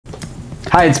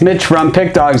Hi, it's Mitch from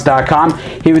PickDawgz.com,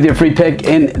 here with your free pick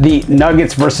in the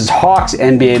Nuggets versus Hawks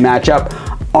NBA matchup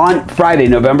on Friday,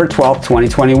 November 12th,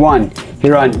 2021.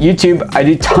 Here on YouTube, I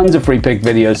do tons of free pick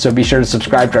videos, so be sure to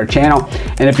subscribe to our channel.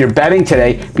 And if you're betting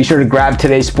today, be sure to grab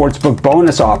today's sportsbook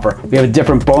bonus offer. We have a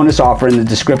different bonus offer in the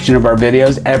description of our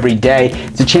videos every day.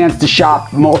 It's a chance to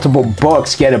shop multiple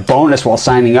books, get a bonus while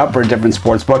signing up for a different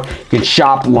sportsbook. You can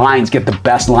shop lines, get the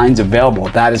best lines available.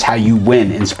 That is how you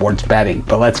win in sports betting.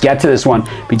 But let's get to this one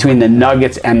between the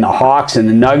Nuggets and the Hawks. And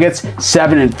the Nuggets,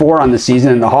 7-4 on the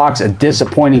season, and the Hawks, a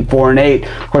disappointing 4-8.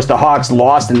 Of course, the Hawks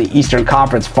lost in the Eastern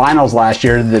Conference Finals last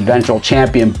year to the eventual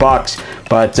champion Bucks,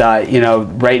 but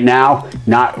right now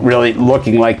not really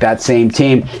looking like that same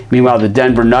team. Meanwhile, the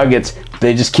Denver Nuggets,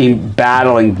 they just keep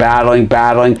battling,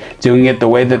 doing it the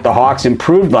way that the Hawks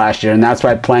improved last year, and that's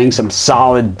by playing some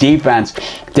solid defense.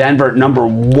 Denver,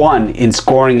 #1 in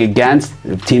scoring against.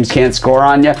 If teams can't score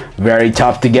on you, very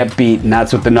tough to get beat, and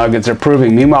that's what the Nuggets are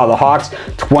proving. Meanwhile, the Hawks,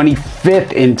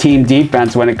 25th in team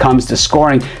defense when it comes to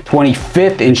scoring,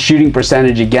 25th in shooting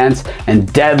percentage against,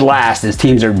 and dead last as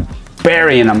teams are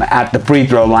burying them at the free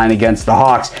throw line against the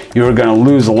Hawks. You are going to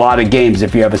lose a lot of games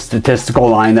if you have a statistical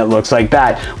line that looks like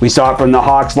that. We saw it from the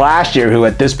Hawks last year, who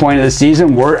at this point of the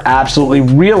season were absolutely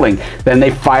reeling. Then they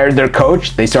fired their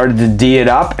coach. They started to D it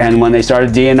up, and when they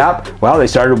started D'ing up, well, they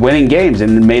started winning games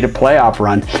and made a playoff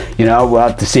run. We'll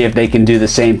have to see if they can do the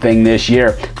same thing this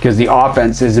year, because the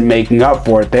offense isn't making up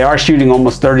for it. They are shooting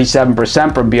almost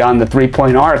 37% from beyond the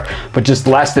three-point arc, but just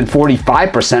less than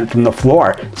 45% from the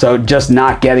floor. So just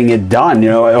not getting it done.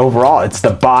 Overall, it's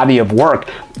the body of work.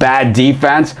 Bad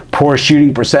defense, poor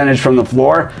shooting percentage from the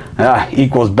floor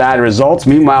equals bad results.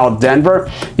 Meanwhile, Denver,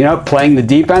 playing the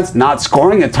defense, not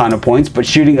scoring a ton of points, but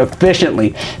shooting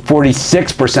efficiently,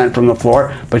 46% from the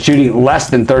floor, but shooting less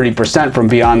than 30% from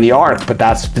beyond the arc. But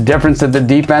that's the difference that the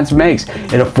defense makes.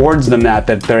 It affords them that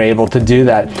they're able to do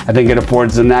that. I think it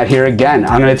affords them that here again.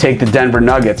 I'm going to take the Denver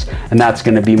Nuggets, and that's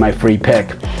going to be my free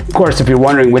pick. Of course, if you're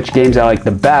wondering which games I like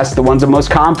the best, the ones I'm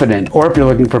most confident, or if you're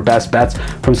looking for best bets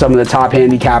from some of the top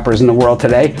handicappers in the world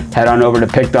today, head on over to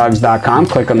PickDawgz.com,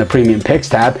 click on the Premium Picks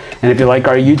tab, and if you like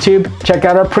our YouTube, check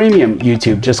out our Premium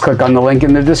YouTube. Just click on the link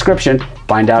in the description,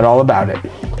 find out all about it.